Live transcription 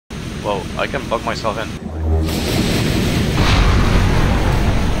Whoa, I can bug myself in.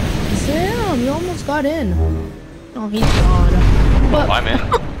 Damn, you almost got in. Oh, he's gone. But I'm in.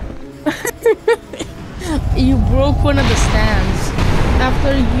 you broke one of the stands.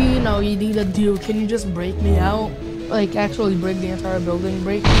 After you know you need a do, can you just break me out? Like actually break the entire building,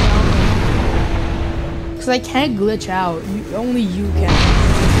 break me out. Cause I can't glitch out. Only you can.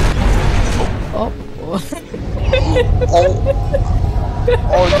 Oh.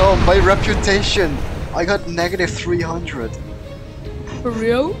 Oh no, my reputation! I got negative 300. For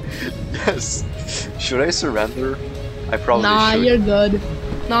real? Yes. Should I surrender? I probably Nah, should. you're good.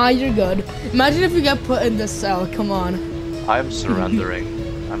 Nah, you're good. Imagine if you get put in this cell. Come on. I'm surrendering.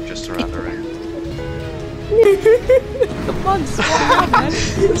 I'm just surrendering. Come on, slow man.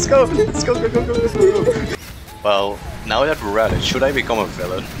 Let's go! Let's go, go, go, go, go, go, go. Well, now that we're at it, should I become a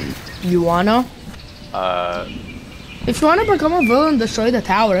villain? You wanna? If you wanna become a villain, destroy the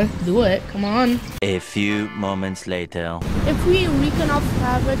tower. Do it. Come on. A few moments later. If we wreak enough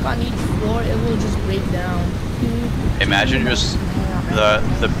havoc on each floor, it will just break down. Imagine just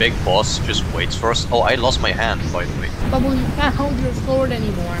the big boss just waits for us. Oh, I lost my hand, by the way. Bubble, you can't hold your sword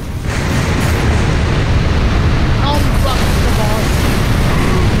anymore. Oh, fuck the boss.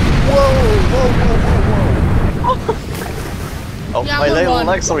 Whoa, whoa, whoa, whoa, whoa. Oh, Yeah, my we're little on.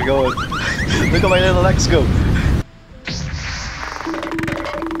 legs are going. Look at my little legs go.